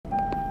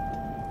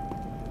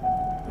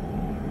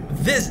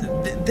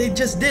They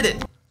just did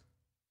it.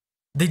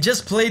 They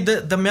just played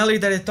the melody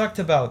that I talked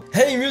about.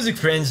 Hey music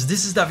friends,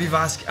 this is Davi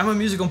Vasc. I'm a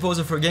music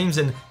composer for games,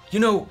 and you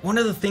know, one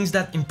of the things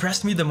that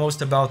impressed me the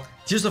most about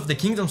Tears of the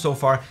Kingdom so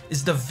far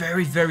is the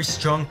very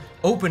strong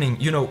opening.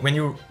 You know, when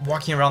you're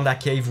walking around that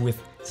cave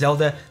with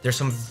Zelda, there's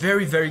some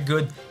very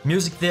good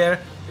music there.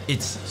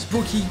 It's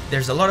spooky,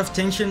 there's a lot of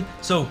tension.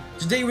 So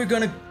today we're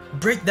gonna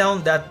break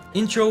down that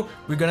intro.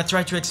 We're gonna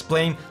try to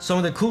explain some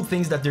of the cool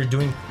things that they're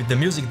doing with the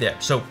music there.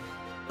 So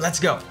let's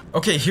go.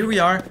 Okay, here we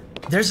are.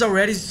 There's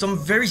already some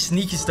very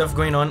sneaky stuff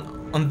going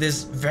on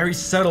this very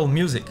subtle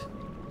music.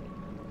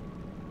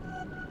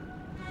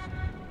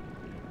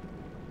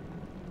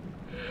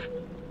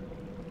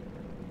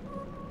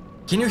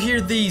 Can you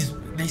hear these?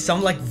 They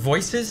sound like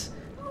voices.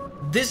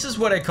 This is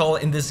what I call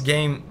in this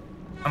game,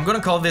 I'm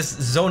gonna call this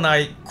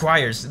zonai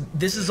choirs.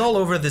 This is all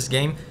over this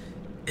game.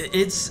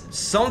 It's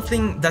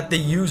something that they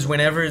use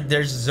whenever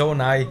there's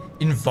zonai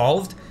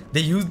involved.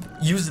 They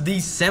use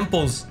these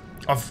samples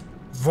of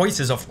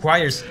voices of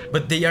choirs,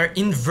 but they are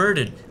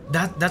inverted.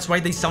 That's why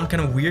they sound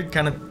kind of weird,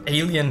 kind of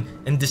alien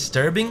and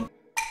disturbing.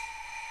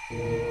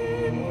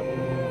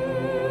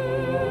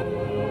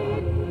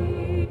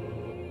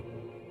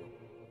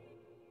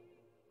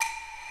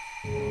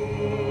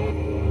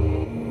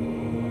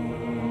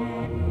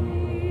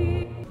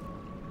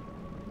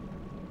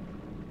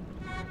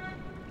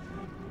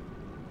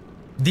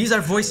 These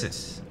are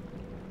voices,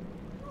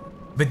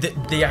 but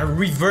they are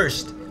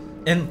reversed.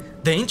 And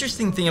the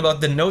interesting thing about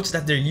the notes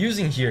that they're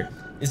using here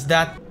is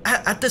that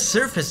at the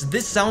surface,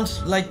 this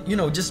sounds like, you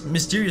know, just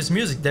mysterious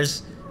music.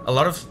 There's a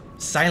lot of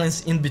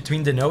silence in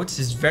between the notes.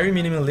 It's very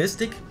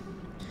minimalistic.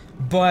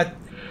 But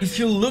if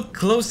you look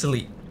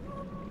closely,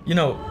 you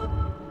know,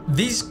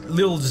 these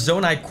little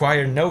zonai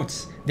choir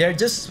notes, they're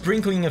just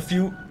sprinkling a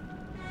few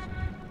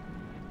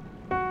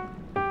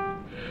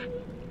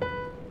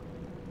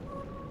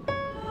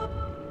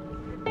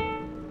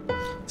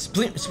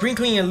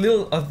sprinkling a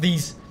little of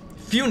these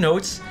few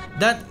notes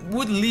that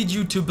would lead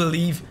you to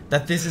believe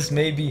that this is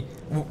maybe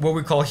what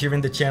we call here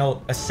in the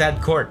channel a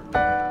sad chord.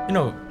 You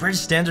know, pretty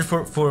standard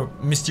for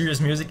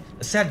mysterious music,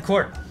 a sad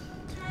chord.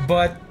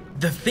 But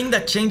the thing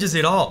that changes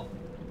it all,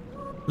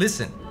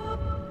 listen,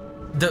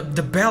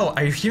 the bell,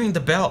 are you hearing the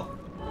bell?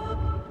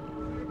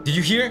 Did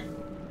you hear?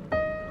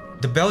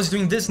 The bell is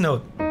doing this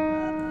note.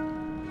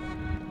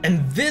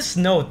 And this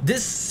note,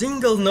 this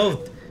single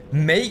note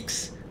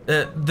makes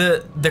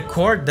the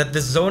chord that the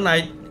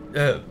zonai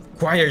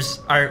choirs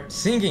are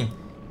singing,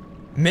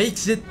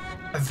 makes it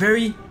a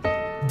very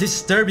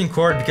disturbing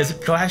chord because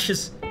it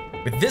clashes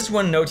with this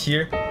one note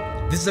here.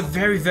 This is a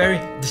very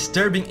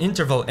disturbing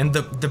interval, and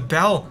the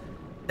bell,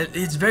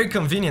 it's very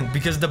convenient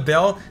because the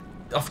bell,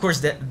 of course,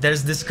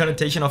 there's this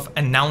connotation of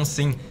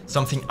announcing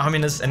something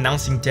ominous,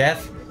 announcing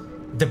death.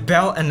 The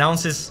bell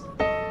announces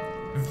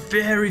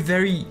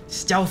very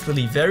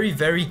stealthily,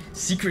 very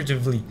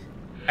secretively,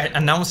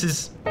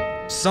 announces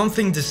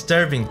something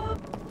disturbing.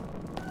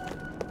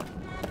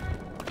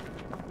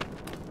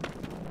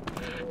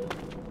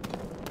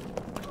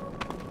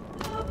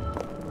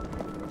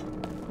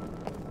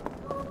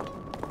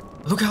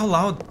 Look how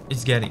loud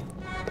it's getting.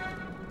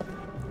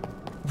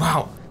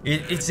 Wow,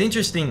 it's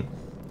interesting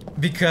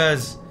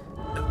because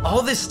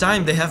all this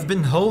time they have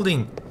been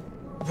holding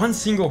one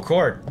single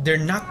chord. They're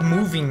not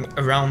moving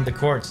around the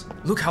chords.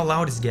 Look how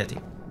loud it's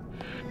getting.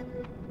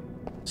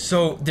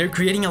 So they're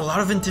creating a lot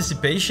of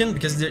anticipation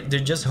because they're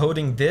just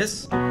holding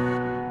this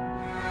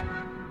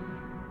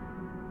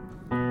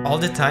all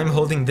the time,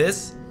 holding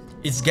this.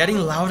 It's getting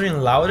louder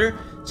and louder,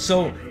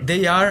 so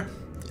they are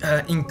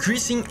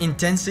increasing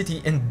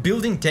intensity and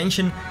building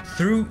tension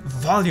through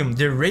volume.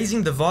 They're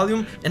raising the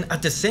volume, and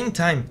at the same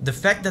time, the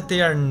fact that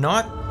they are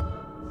not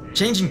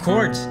changing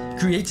chords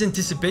creates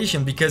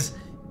anticipation because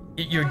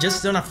you're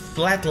just on a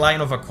flat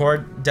line of a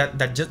chord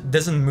that just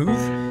doesn't move.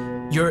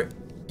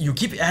 You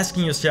keep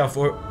asking yourself,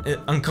 or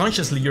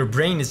unconsciously your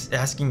brain is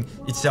asking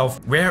itself,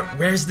 where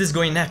is this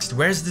going next?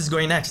 Where is this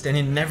going next? And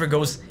it never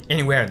goes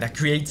anywhere. That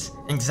creates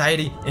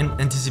anxiety and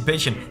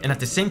anticipation. And at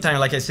the same time,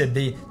 like I said,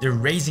 they're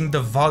raising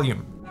the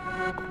volume.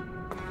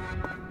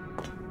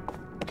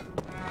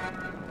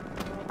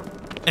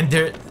 And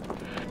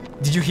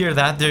did you hear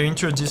that? They're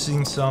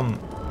introducing some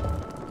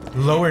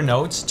lower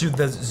notes to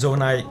the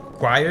zonai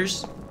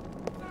choirs.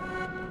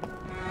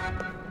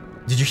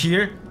 Did you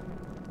hear?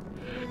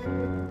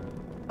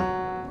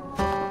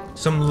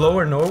 Some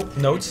lower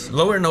notes.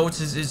 Lower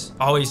notes is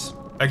always,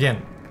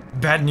 again,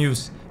 bad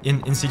news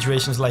in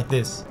situations like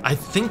this. I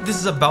think this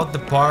is about the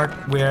part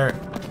where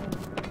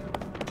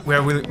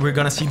we're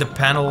gonna see the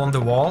panel on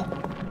the wall.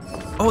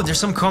 Oh, there's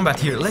some combat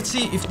here. Let's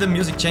see if the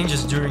music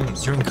changes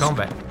during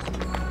combat.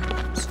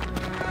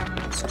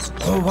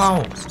 Oh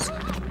wow!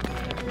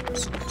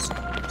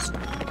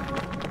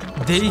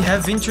 They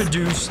have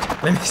introduced.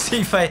 Let me see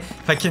if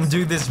I can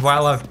do this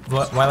while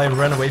I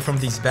run away from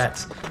these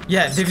bats.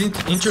 Yeah, they've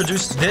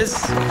introduced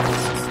this,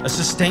 a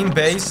sustained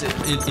bass.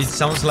 It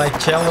sounds like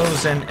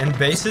cellos and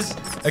basses.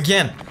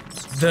 Again,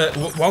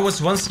 what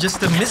was once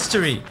just a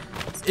mystery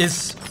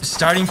is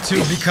starting to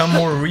become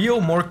more real,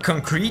 more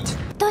concrete.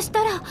 とし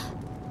たら、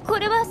こ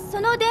れはそ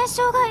の伝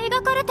承が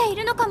描かれてい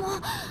るのかも。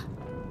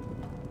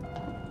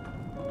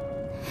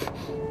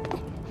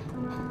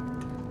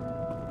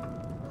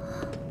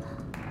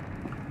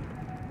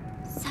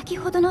先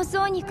ほどの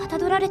像にかた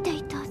どられて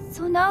いた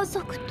ソナウ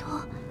族と、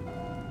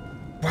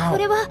こ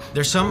れは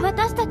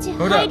私たち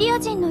ハイリア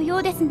人のよ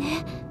うです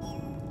ね。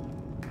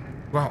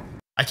Wow.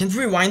 I can't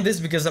rewind this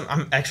because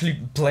I'm actually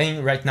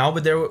playing right now,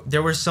 but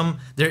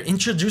they're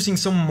introducing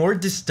some more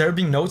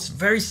disturbing notes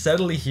very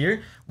subtly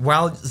here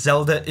while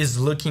Zelda is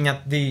looking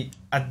at the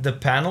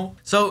panel.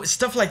 So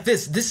stuff like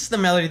this is the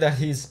melody that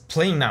he's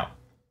playing now.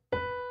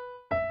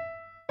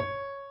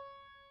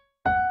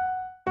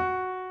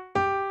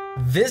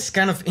 This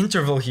kind of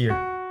interval here,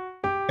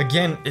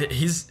 again,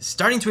 he's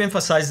starting to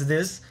emphasize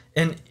this,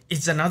 and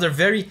it's another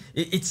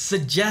it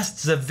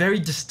suggests a very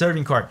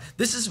disturbing chord.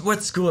 This is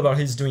what's cool about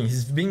he's doing.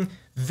 He's being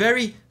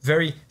very,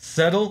 very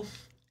subtle.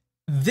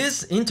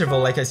 This interval,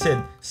 like I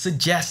said,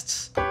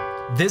 suggests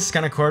this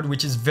kind of chord,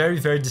 which is very,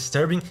 very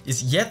disturbing,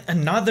 is yet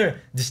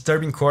another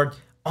disturbing chord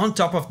on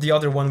top of the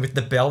other one with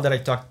the bell that I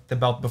talked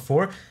about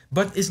before.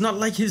 But it's not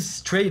like he's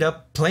straight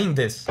up playing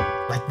this,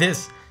 like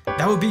this.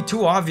 That would be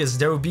too obvious.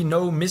 There would be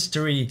no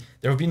mystery,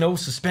 there would be no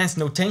suspense,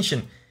 no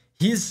tension.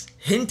 He's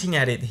hinting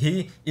at it,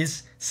 he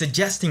is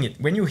suggesting it.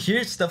 When you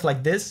hear stuff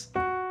like this,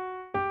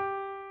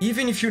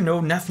 even if you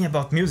know nothing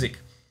about music,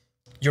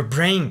 your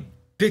brain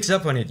picks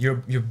up on it. Your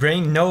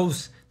brain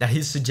knows that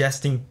he's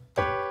suggesting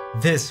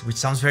this, which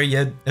sounds very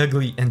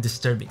ugly and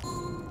disturbing.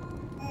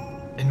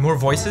 And more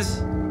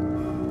voices.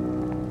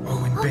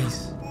 Oh, and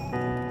bass.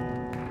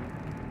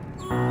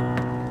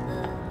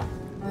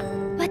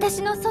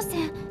 私の祖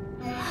先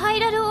ハイ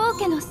ラル王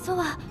家の祖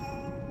は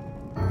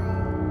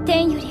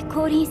天より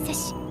降臨せ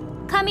し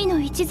神の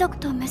一族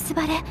と結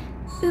ばれ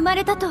生ま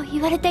れたと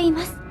言われてい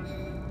ます。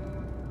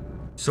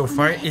 So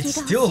far, it's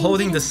still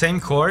holding the same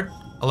chord.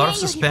 A lot of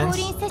suspense.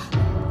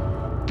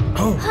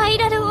 Oh,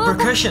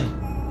 percussion.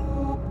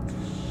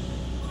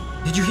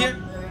 Did you hear?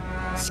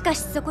 しかし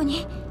そこ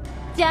に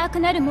邪悪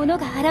なるもの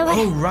が現れ、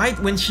 Oh, right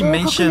when she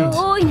mentioned. 王国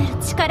の大いな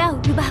る力を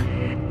奪う。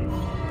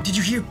 Did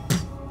you hear?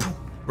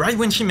 Right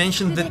when she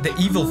mentioned the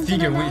evil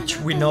figure, which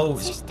we know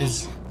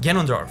is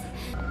Ganondorf.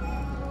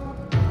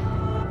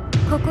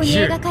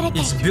 Here,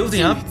 it's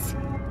building up.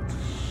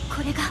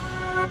 これが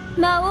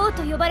魔王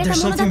と呼ばれた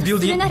There's ものだ something と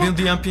するなら。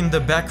 building up in the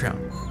background.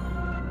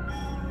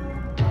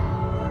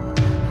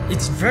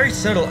 It's very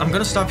subtle. I'm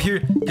gonna stop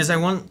here because I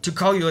want to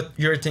call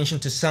your attention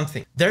to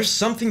something. There's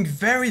something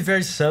very,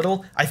 very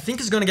subtle. I think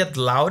it's gonna get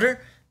louder,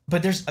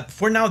 but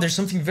for now there's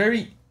something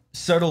very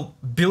subtle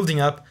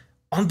building up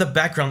on the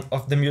background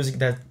of the music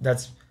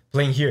that's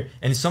playing here,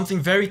 and it's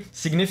something very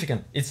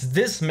significant. It's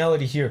this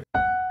melody here.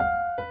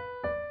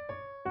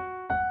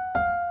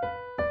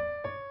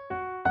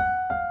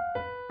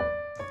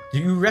 Do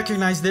you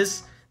recognize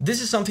this?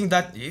 This is something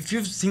that, if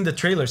you've seen the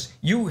trailers,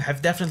 you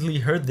have definitely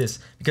heard this,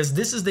 because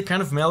this is the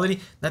kind of melody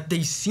that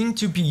they seem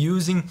to be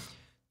using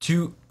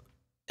to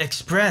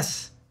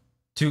express,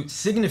 to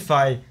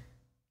signify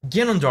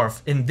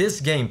Ganondorf in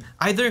this game.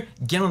 Either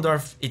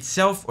Ganondorf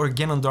itself or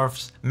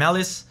Ganondorf's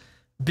malice,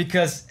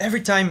 because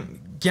every time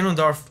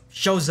Ganondorf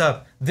shows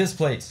up, this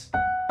plays.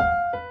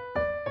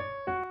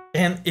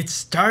 And it's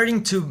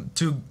starting to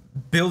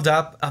build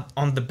up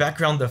on the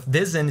background of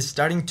this, and it's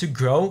starting to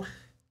grow.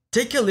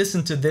 Take a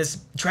listen to this,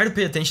 try to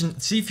pay attention,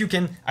 see if you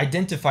can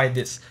identify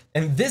this.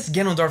 And this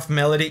Ganondorf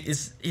melody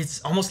it's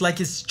almost like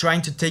it's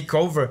trying to take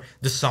over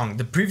the song.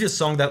 The previous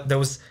song that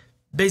was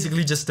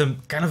basically just a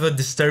kind of a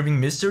disturbing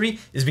mystery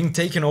is being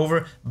taken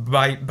over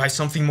by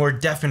something more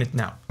definite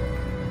now.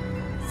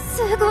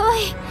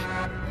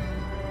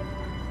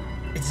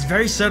 It's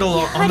very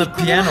subtle on the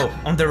piano,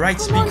 on the right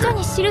speaker.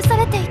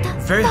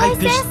 Very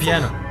high-pitched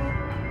piano.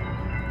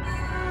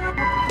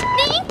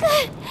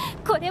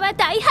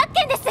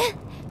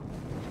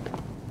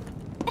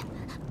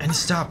 And it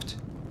stopped.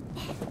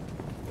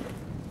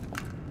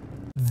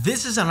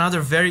 This is another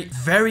very,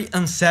 very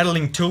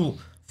unsettling tool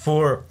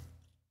for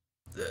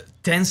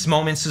tense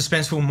moments,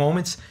 suspenseful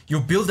moments. You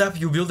build up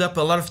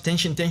a lot of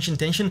tension,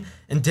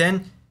 and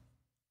then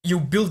you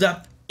build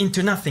up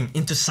into nothing,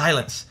 into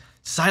silence.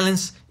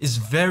 Silence is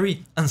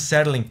very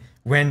unsettling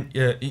when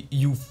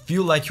you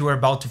feel like you are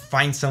about to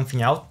find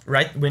something out,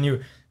 right?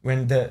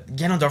 When the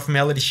Ganondorf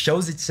melody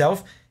shows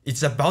itself,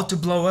 it's about to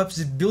blow up,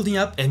 it's building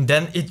up, and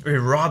then it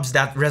robs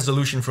that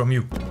resolution from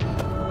you.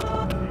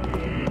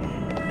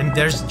 And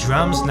there's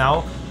drums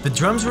now. The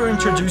drums were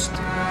introduced.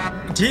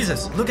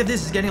 Jesus, look at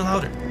this, it's getting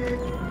louder.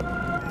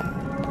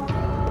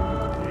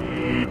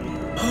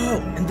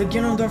 Oh, and the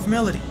Ganondorf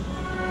melody.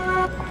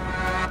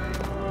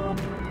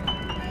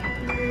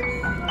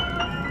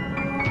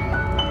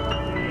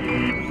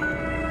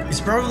 It's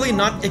probably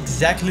not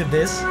exactly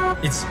this.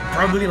 It's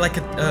probably like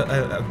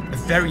a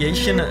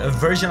variation, a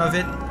version of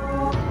it.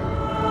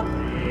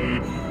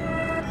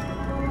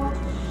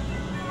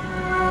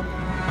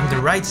 On the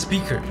right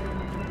speaker.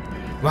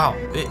 Wow,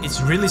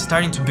 it's really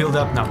starting to build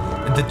up now.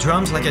 And the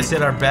drums, like I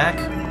said, are back.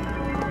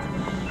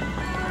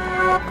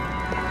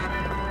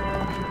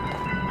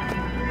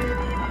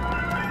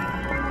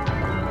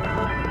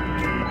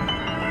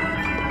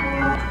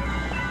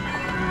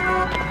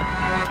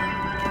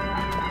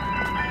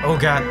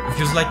 god, it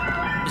feels like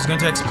it's going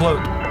to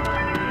explode.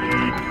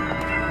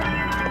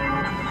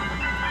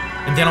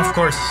 And then, of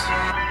course,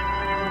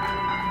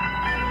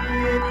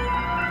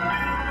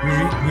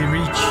 we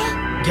reach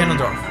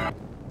Ganondorf.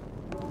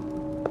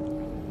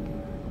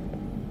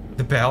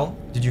 The bell,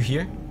 did you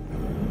hear?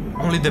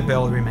 Only the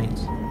bell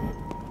remains.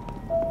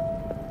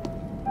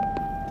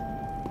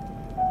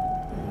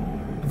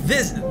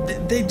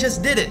 They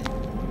just did it.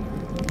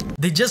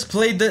 They just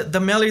played the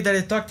melody that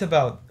I talked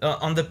about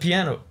on the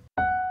piano.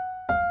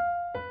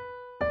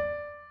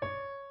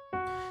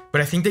 But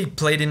I think they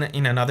played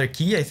in another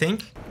key, I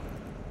think.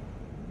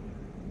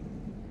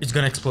 It's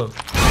gonna explode.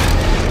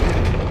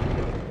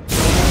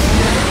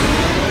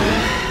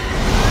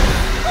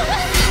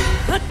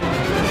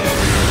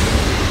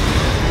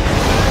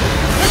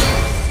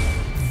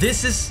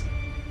 This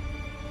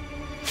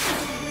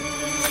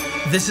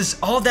is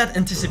all that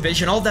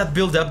anticipation, all that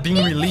build-up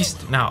being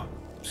released now.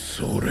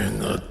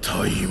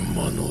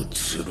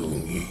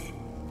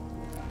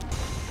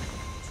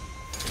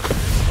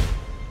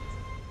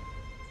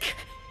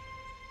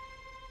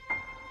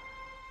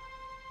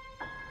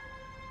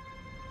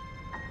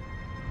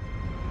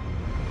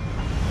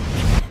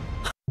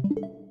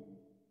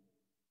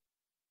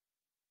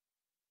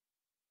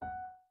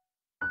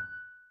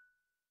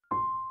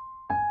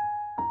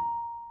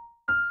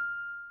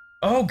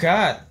 Oh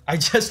god, I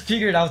just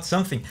figured out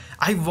something.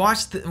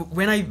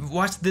 When I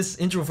watched this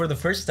intro for the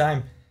first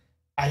time,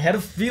 I had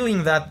a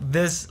feeling that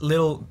this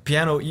little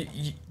piano,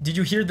 did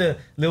you hear the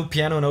little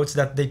piano notes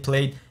that they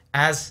played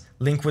as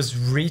Link was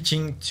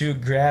reaching to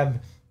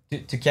grab,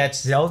 to catch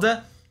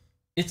Zelda?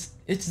 It's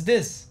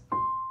this.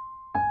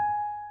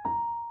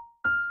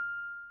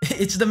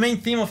 It's the main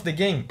theme of the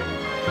game.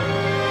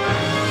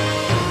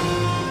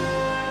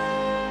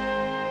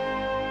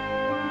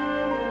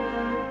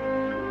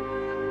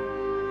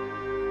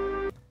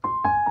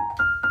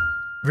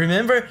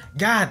 Remember?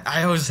 God,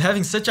 I was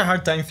having such a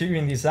hard time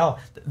figuring this out.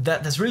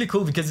 That's really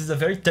cool because it's a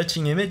very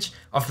touching image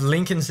of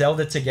Link and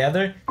Zelda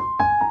together.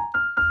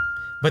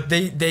 But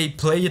they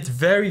play it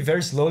very,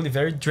 very slowly,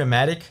 very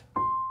dramatic.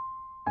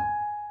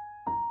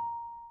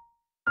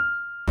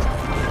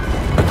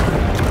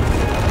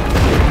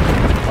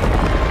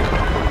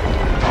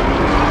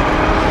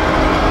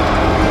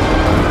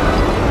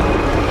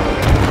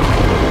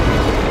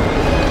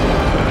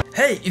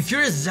 Hey, if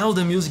you're a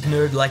Zelda music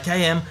nerd like I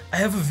am, I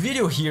have a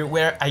video here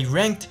where I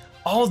ranked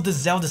all the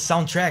Zelda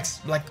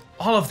soundtracks, like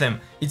all of them.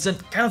 It's a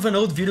kind of an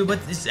old video, but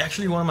it's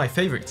actually one of my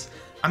favorites.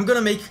 I'm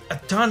gonna make a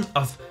ton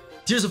of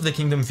Tears of the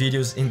Kingdom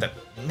videos in the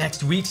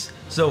next weeks,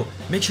 so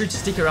make sure to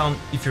stick around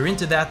if you're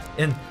into that,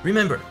 and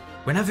remember,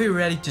 whenever you're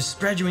ready to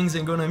spread your wings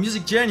and go on a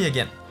music journey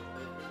again,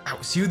 I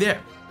will see you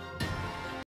there.